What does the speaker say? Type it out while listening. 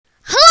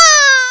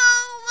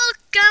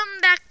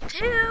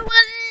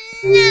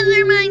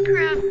another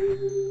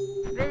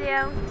Minecraft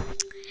video.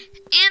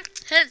 And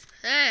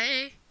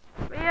today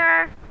we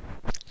are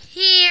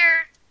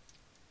here.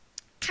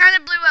 Kind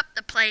of blew up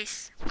the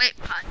place. Wait,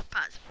 pause.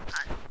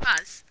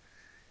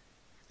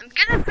 I'm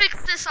gonna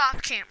fix this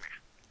off camera.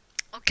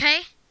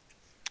 Okay?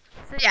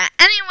 So yeah,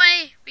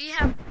 anyway, we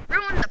have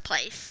ruined the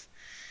place.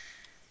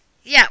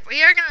 Yeah,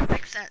 we are gonna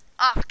fix that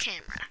off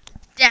camera.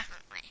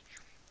 Definitely.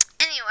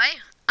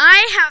 Anyway,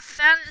 I have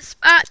found a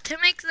spot to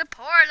make the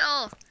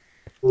portal.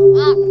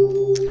 Well,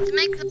 to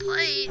make the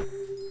place.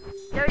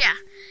 So yeah.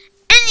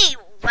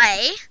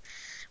 Anyway,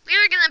 we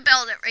are gonna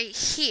build it right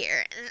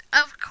here. And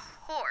of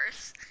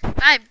course, if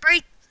I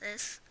break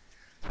this,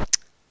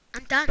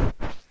 I'm done.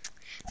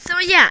 So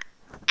yeah.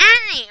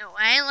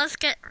 Anyway, let's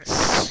get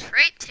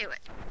straight to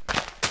it.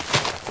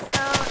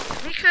 So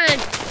we could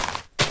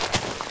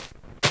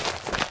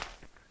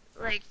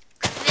like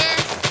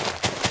this.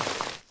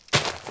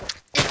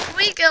 If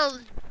we go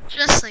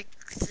just like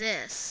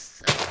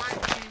this, so 1,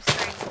 2,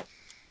 3,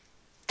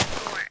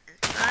 4,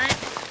 and 5.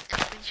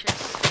 If we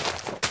just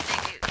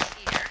make it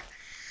here,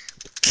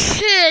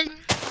 could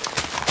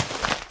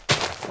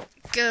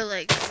go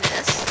like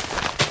this.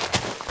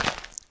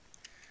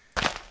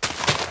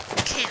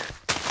 Okay.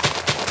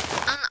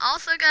 And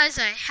also, guys,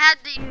 I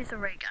had to use a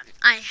ray gun.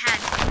 I had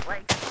to,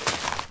 like,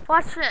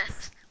 watch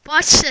this.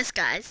 Watch this,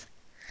 guys.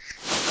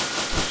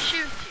 Shoot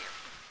you.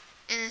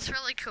 And it's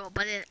really cool,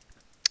 but it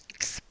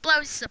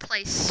explodes the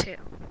place too.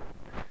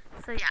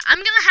 So yeah, I'm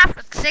gonna have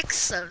to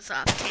fix those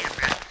off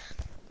camera.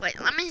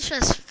 Wait, let me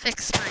just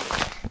fix my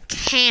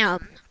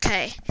cam.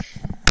 Okay.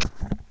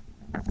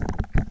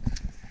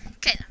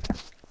 Okay then.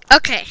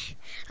 Okay.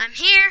 I'm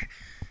here.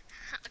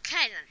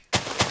 Okay then.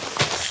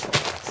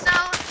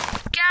 So,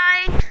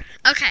 guys.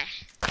 Okay.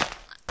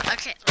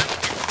 Okay, let me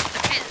get.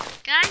 Okay then.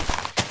 Guys.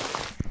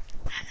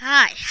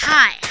 Hi.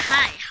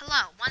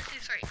 Hello. 1, 2,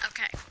 3.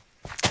 Okay.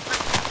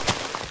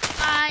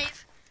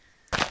 5.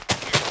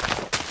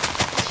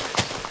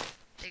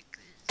 Take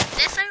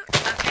this out.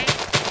 Okay.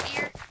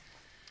 Here.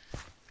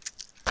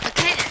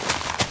 Okay then.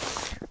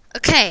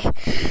 Okay.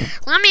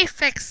 Let me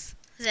fix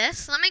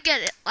this. Let me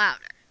get it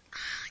louder.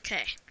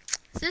 Okay.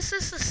 This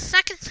is the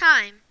second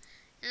time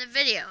in the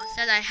video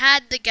that I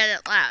had to get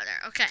it louder.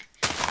 Okay.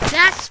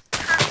 That's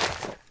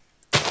perfect.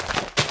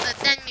 But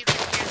then you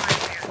can hear my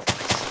weird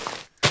voice.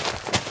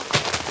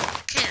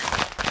 Okay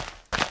then.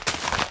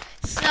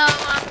 So,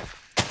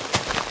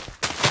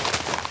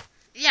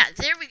 yeah,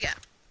 there we go.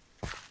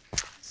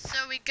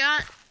 So we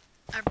got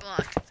our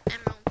block.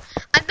 And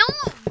I don't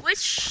know which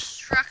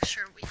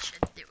structure we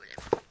should do it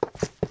in.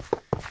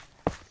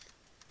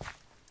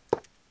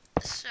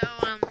 So,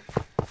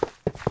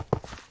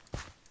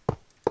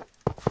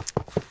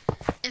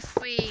 if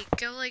we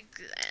go like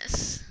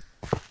this,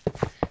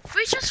 if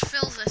we just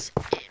fill this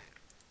in,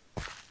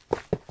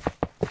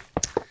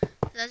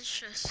 that's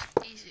just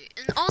easy.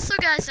 And also,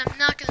 guys, I'm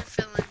not gonna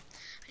fill in.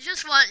 I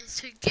just wanted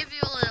to give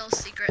you a little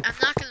secret. I'm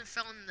not gonna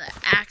fill in the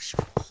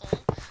actual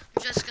hole.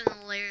 I'm just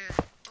gonna layer it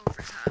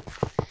over top.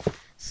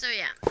 So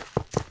yeah,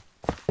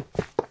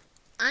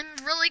 I'm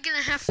really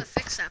gonna have to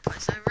fix that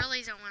place. I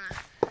really don't want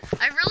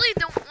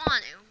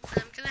to, but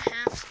I'm gonna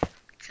have to,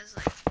 because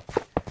like,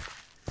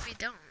 if we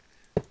don't,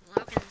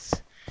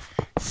 Logan's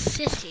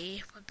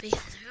city would be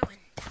ruined.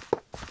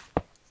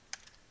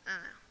 I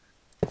don't know.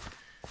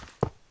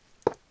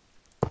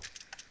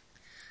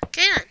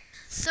 Okay then,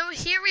 so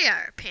here we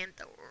are,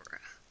 Pandora.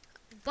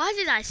 Why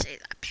did I say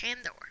that?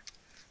 Pandora.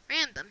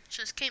 Random,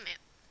 just came out.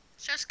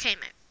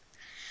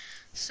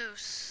 So,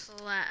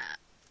 slab.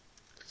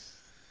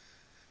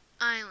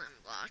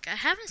 Island block. I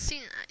haven't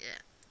seen that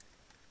yet.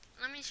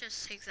 Let me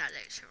just take that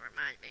out to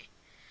remind me.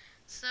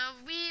 So,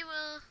 we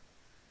will,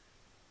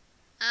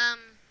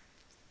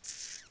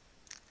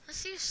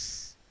 let's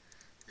use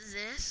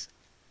this.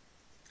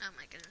 Oh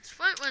my goodness.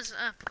 What was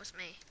up with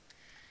me?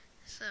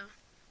 So,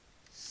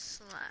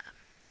 slab.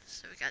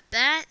 So we got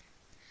that.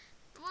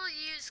 We'll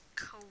use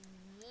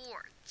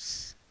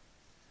quartz.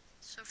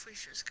 So if we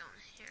just go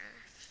in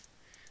here,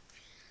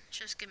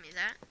 just give me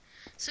that.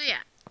 So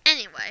yeah,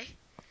 anyway,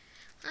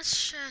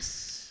 let's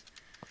just...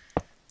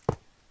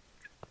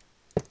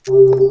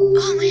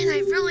 Oh man,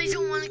 I really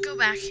don't want to go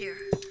back here.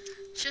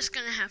 Just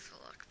gonna have to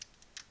look.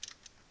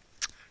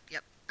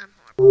 Yep, I'm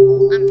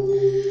horrible.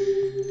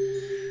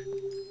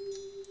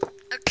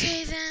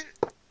 Okay then.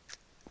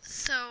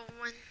 So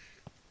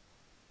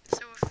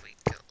if we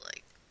go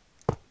like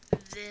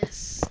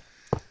this,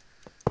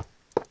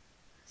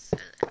 so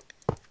that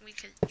we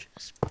could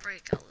just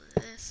break all of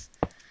this.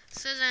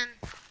 So then,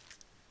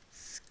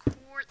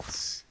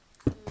 quartz,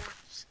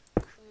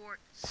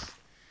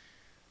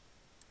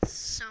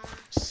 sewn,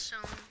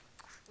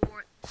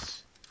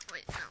 quartz.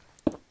 Wait, no.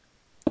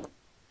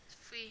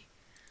 If we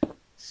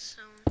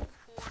sewn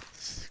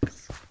quartz,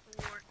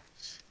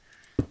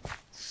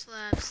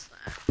 slab,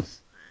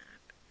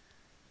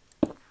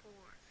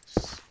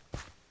 quartz,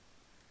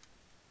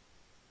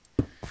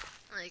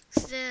 like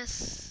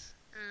this,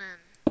 and then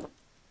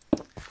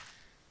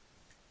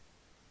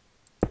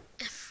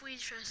if we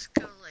just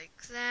go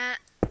like that,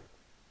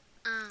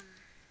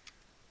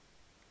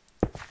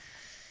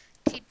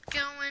 keep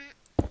going.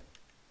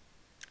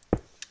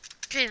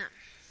 Okay then.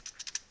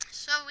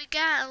 So we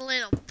got a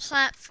little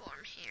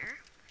platform here,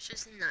 which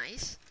is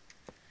nice.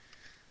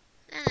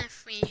 Then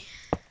if we...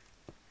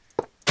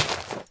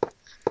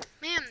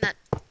 Man, that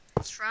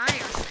dryer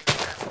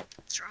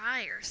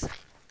thing.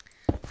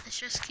 It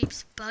just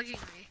keeps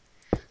bugging me.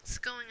 It's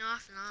going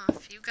off and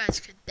off. You guys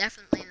could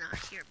definitely not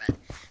hear, but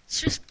it's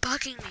just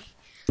bugging me.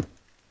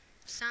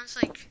 Sounds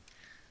like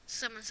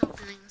someone's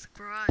opening the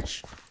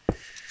garage.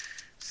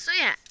 So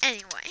yeah,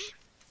 anyway.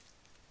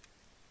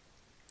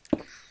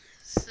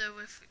 So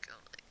if we go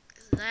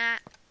like that,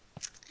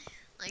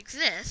 like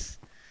this,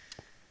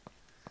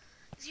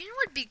 you know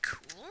what would be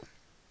cool?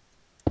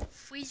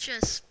 If we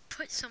just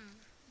put some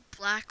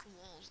black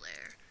wool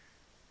there.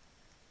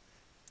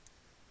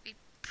 We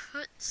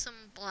put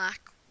some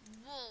black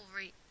wool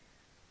right...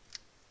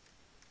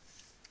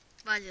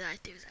 Why did I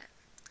do that?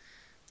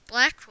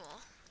 Black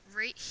wool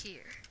right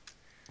here.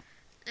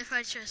 If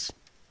I just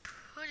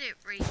put it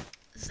right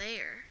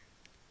there.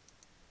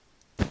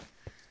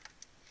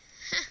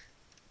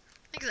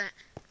 Like that.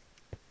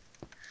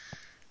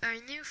 Our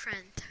new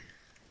friend.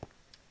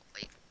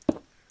 Wait.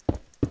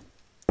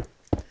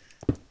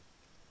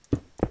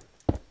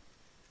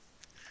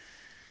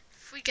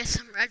 If we get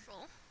some red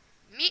wool.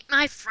 Meet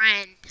my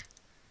friend.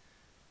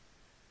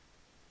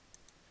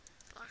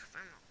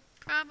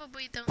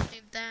 Probably don't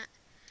need that.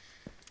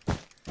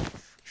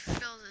 If we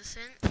fill this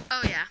in.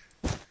 Oh yeah.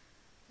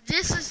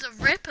 This is the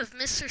rip of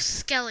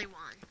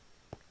Mr.Skeleywon.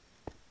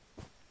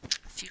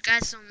 If you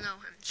guys don't know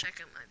him, check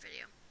out my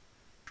video.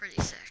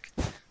 Pretty sick.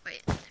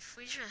 Wait, if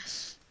we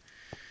just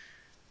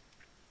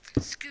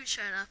scooch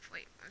that up.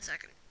 Wait, 1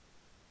 second.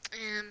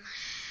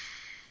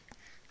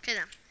 Okay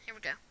then, here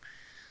we go.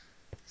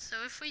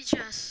 So if we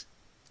just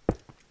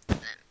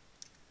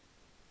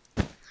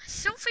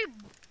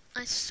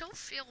I still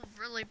feel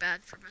really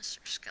bad for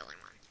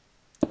Mr.Skeleywon.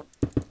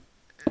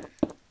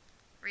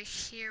 Right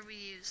here we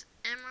use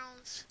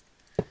emeralds.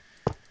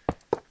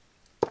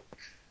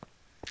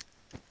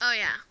 Oh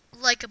yeah,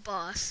 like a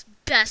boss.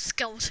 Best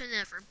skeleton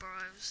ever,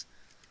 bros.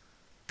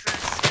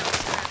 Best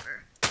skeleton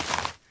ever.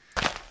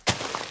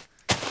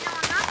 You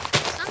know,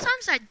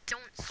 sometimes I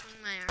don't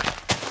swing my arm.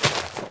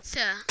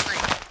 So,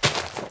 like,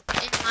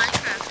 in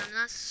Minecraft, I'm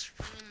not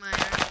swinging my arm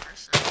for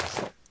some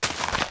reason.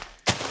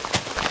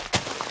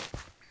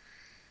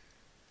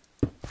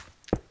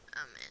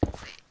 Oh man,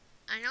 wait.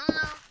 I don't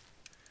know.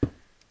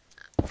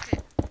 Okay,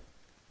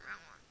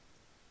 wrong one.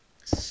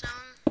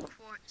 Some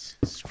quartz,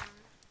 some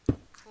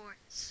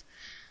quartz.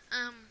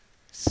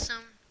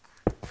 Some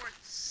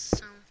quartz,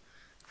 some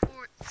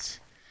quartz,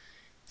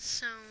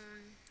 some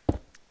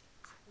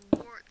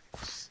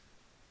quartz.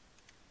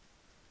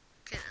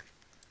 Okay then.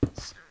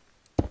 So.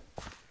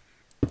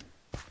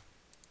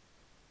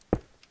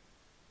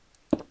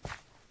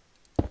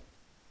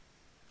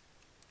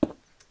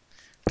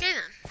 Okay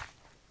then.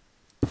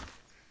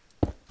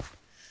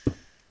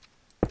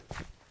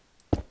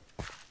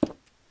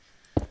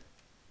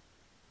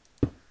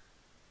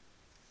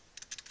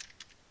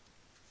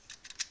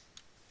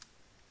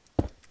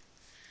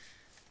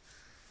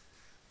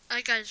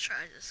 I gotta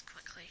try this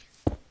quickly.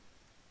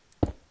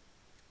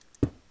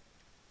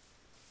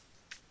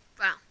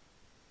 Wow.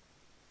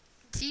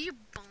 Do you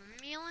bone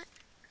meal it?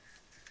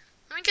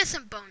 Let me get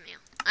some bone meal.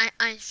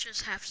 I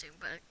just have to,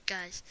 but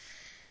guys.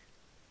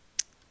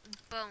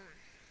 Bone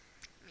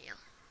meal.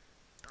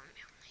 Bone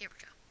meal. Here we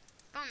go.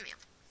 Bone meal.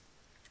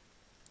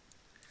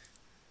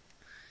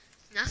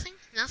 Nothing?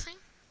 Nothing?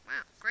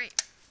 Wow,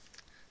 great.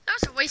 That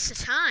was a waste of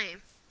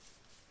time.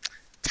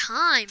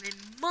 Time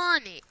and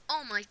money.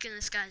 Oh my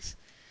goodness, guys.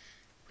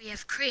 We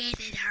have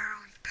created our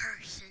own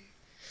person.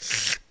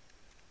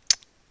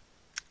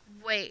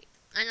 Wait,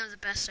 I know the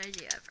best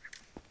idea ever.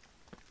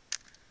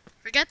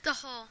 Forget the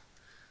whole...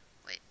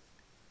 Wait.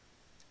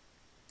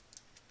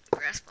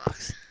 Grass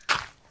blocks.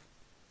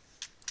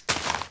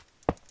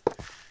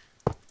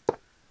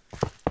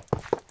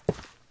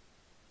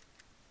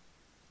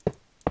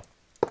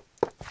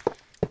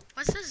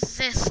 What does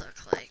this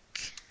look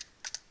like?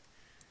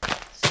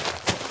 So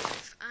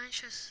if I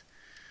just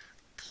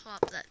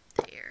plop that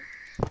there.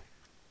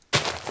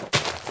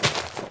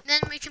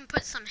 Then we can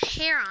put some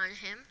hair on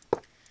him.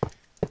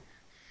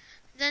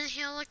 Then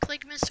he'll look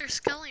like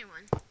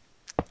Mr.Skeleywon.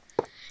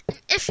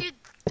 And if you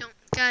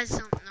guys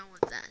don't know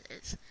what that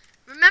is,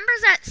 remember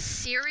that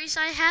series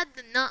I had,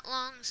 the Not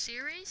Long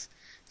series?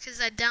 Because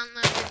I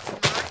downloaded the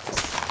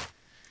mods.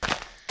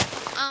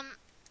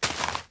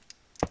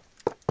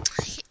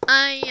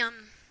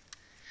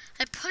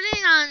 I put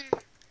it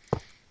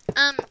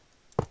on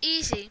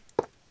easy,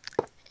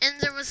 and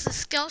there was the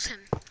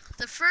skeleton,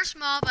 the first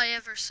mob I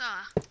ever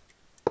saw.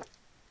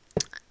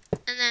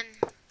 And then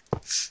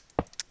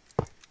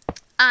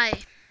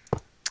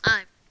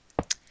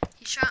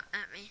he shot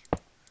at me.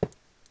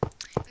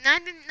 And I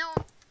didn't know,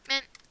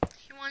 man,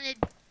 he wanted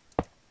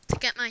to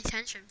get my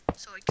attention,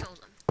 so I killed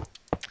him.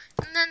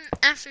 And then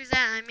after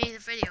that, I made a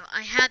video.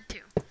 I had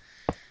to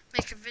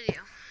make a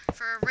video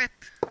for a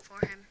rip for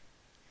him.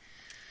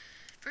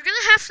 We're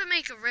gonna have to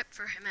make a rip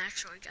for him,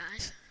 actually,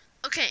 guys.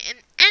 Okay, and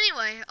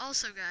Anyway,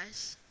 also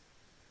guys,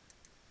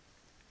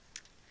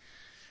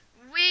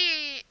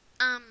 we,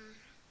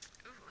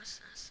 what's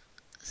this?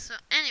 So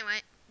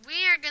anyway,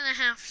 we are gonna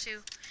have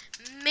to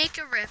make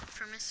a rift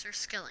for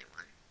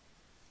Mr.Skeleywon.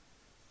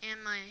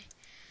 And my,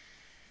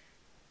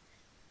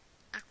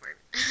 awkward.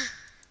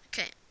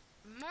 Okay,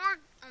 more,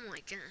 oh my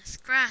goodness,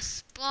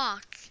 grass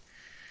block.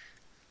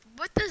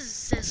 What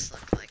does this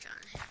look like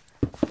on here?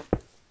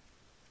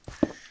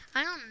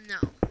 I don't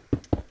know.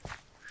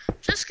 I'm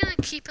just gonna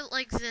keep it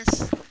like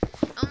this.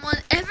 And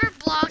whatever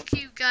block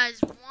you guys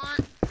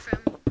want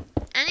from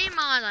any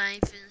mod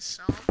I've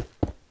installed,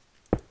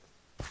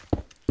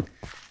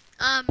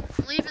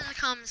 leave in the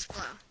comments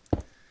below.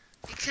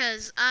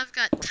 Because I've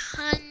got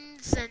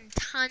tons and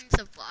tons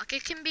of block.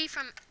 It can be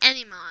from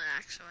any mod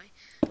actually.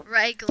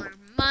 Regular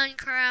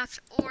Minecraft,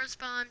 ore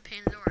spawn,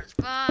 Pandora's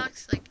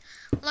box, like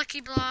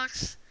Lucky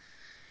Blocks,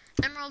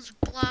 Emerald's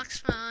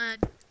blocks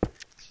mod,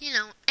 you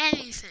know,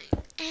 anything.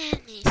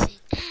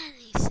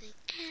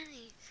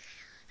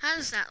 How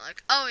does that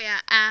look? Oh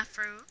yeah,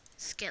 Afro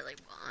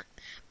Skeleywon.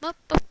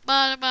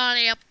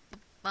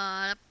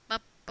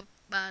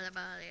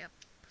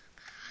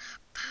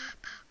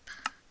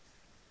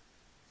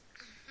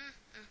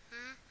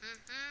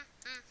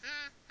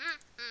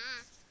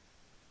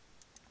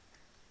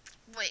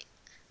 Wait.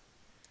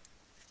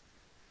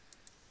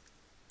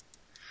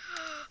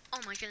 Oh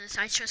my goodness,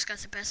 I just got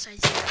the best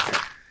idea ever.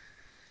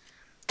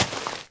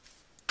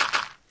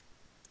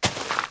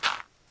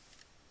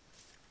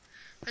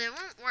 But it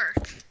won't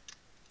work.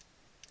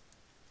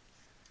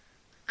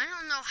 I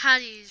don't know how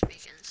to use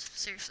beacons,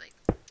 seriously.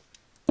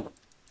 My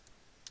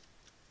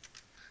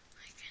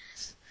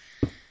goodness.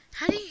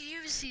 How do you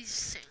use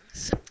these things?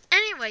 So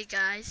anyway,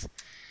 guys,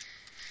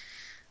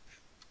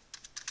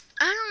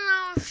 I don't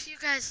know if you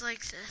guys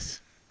like this,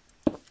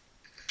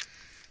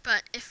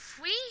 but if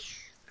we,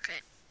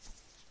 okay,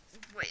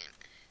 wait a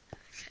minute,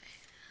 okay,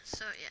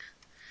 so yeah,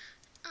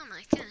 oh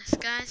my goodness,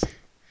 guys,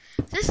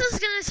 this is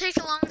gonna take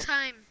a long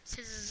time to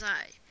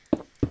decide,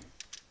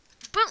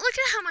 but look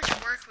at how much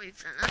work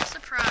we've done. I'm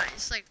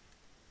surprised, like,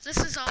 this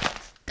is all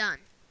done,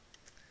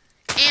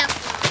 and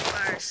blew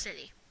up our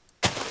city,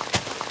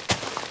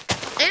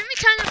 and we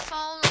kind of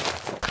followed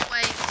the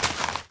way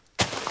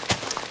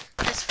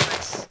to this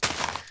place.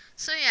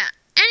 So yeah,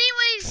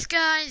 anyways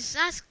guys,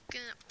 that's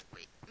gonna,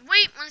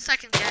 wait 1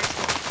 second guys.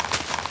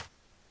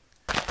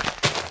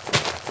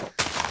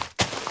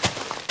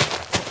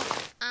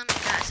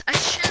 Guys, I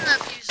shouldn't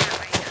have used that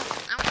right now.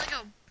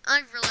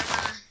 I really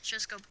wanna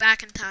just go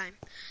back in time.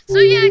 So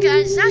yeah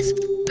guys, that's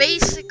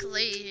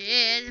basically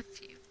it.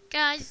 If you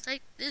guys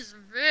like this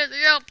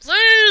video,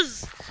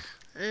 please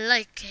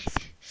like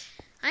it.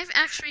 I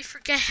actually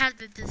forget how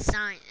the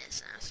design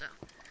is now, so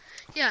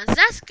yeah,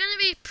 that's gonna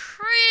be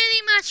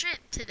pretty much it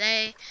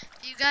today.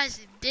 If you guys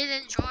did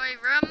enjoy,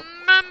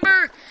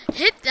 remember,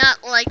 hit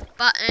that like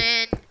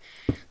button.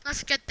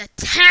 Let's get the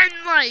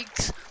 10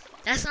 likes.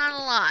 That's not a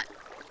lot.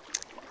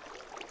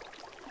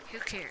 Who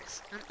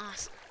cares? I'm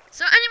awesome.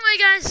 So anyway,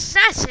 guys,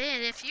 that's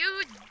it. If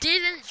you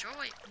did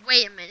enjoy,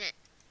 wait a minute.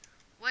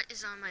 What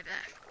is on my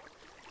back?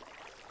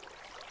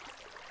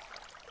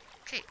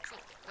 Okay,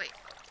 cool. Wait.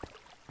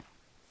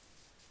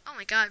 Oh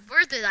my god,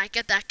 where did I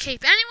get that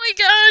cape? Anyway,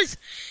 guys,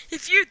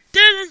 if you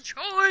did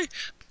enjoy,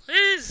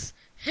 please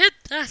hit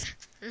that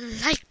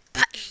like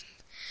button.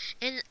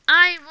 And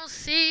I will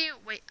see you.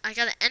 Wait, I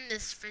gotta end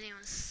this video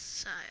in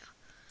style.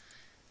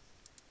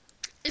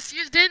 If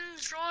you did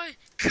enjoy,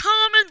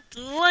 comment,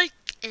 like,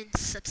 and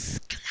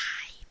subscribe.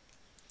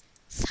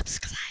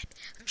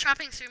 I'm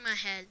chopping through my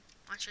head.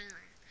 Watch it.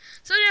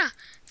 So yeah,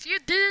 if you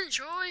did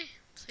enjoy,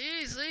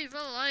 please leave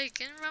a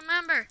like. And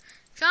remember,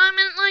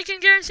 comment, like,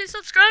 and guarantee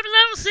subscribe. And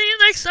I will see you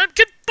next time.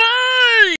 Goodbye.